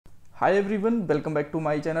Hi everyone, welcome back to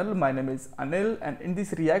my channel. My name is Anil, and in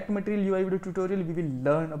this React Material UI video tutorial we will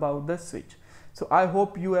learn about the switch. So I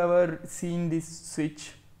hope you ever seen this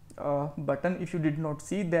switch button. If you did not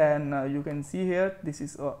see, then you can see here this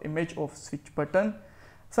is an image of switch button.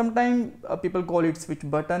 Sometimes people call it switch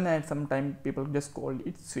button and sometimes people just call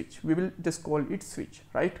it switch. We will just call it switch,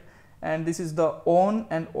 right? And this is the on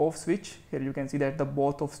and off switch. Here you can see that the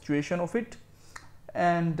both of situation of it.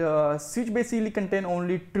 And switch basically contain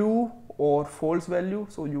only true or false value,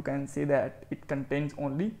 so you can say that it contains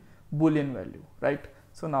only boolean value, right?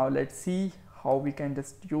 So now let's see how we can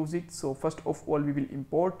just use it. So first of all we will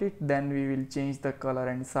import it, then we will change the color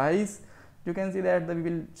and size. You can see that we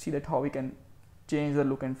will see that how we can change the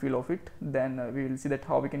look and feel of it. Then we will see that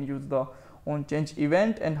how we can use the onChange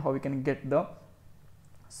event and how we can get the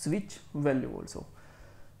switch value also.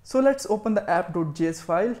 So let's open the app.js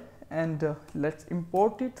file and let's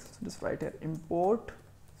import it. So just write here import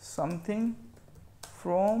something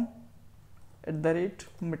from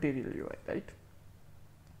 @material UI, right?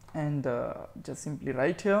 And just simply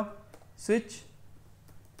write here switch.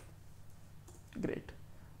 Great.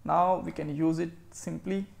 Now we can use it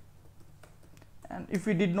simply, and if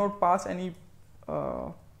we did not pass any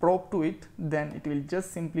prop to it, then it will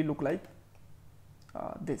just simply look like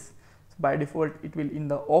this. By default it will in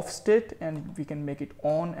the off state, and we can make it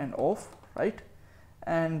on and off, right?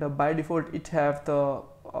 And by default it have the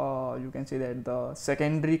you can say that the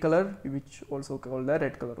secondary color, which also called the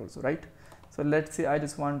red color also, right? So let's say I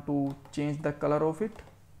just want to change the color of it,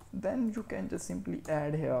 then you can just simply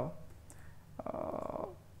add here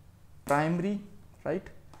primary, right?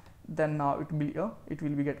 Then now it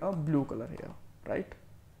will be get a blue color here, right?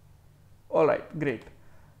 All right, great.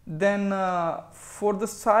 Then for the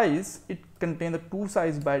size, it contains the two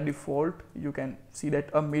size by default. You can see that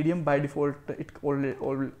a medium by default it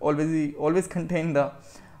always contain the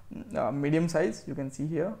medium size, you can see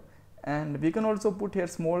here, and we can also put here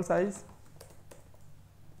small size,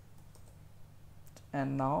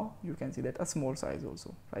 and now you can see that a small size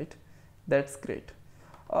also, right? That's great.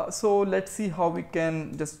 So let's see how we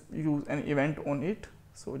can just use an event on it.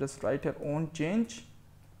 So just write here onChange,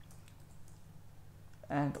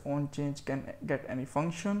 and onChange can get any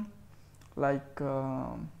function, like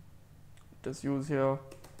just use here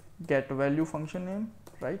get value function name,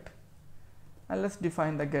 right? And let's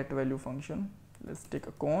define the get value function. Let's take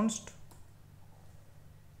a const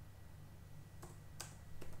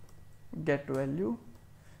get value,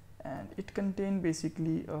 and it contain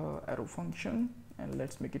basically arrow function, and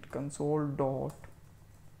let's make it console dot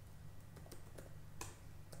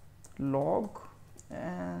log,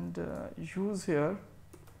 and use here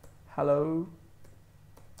hello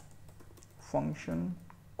function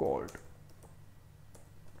called,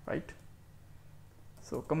 right?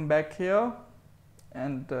 So come back here,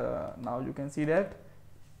 and now you can see that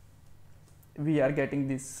we are getting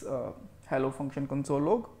this hello function console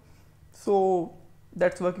log. So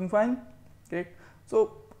that's working fine. Great.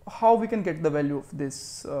 So how we can get the value of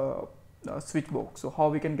this switch box? So how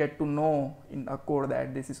we can get to know in a code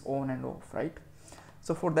that this is on and off, right?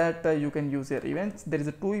 So for that you can use your events. There is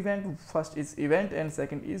a two event. First is event and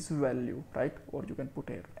second is value, right? Or you can put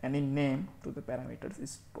here any name to the parameters,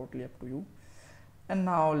 is totally up to you. And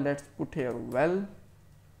now let's put here well,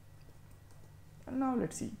 and now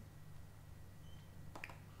let's see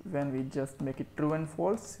when we just make it true and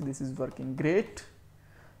false, this is working great.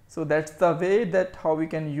 So that's the way that how we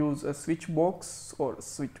can use a switch box or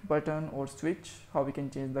switch button or switch, how we can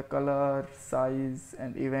change the color, size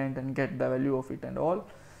and event and get the value of it and all.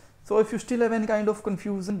 So if you still have any kind of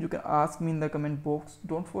confusion, you can ask me in the comment box.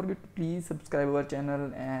 Don't forget to please subscribe our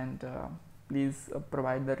channel, and please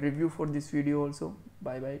provide the review for this video also.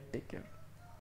 Bye bye, take care.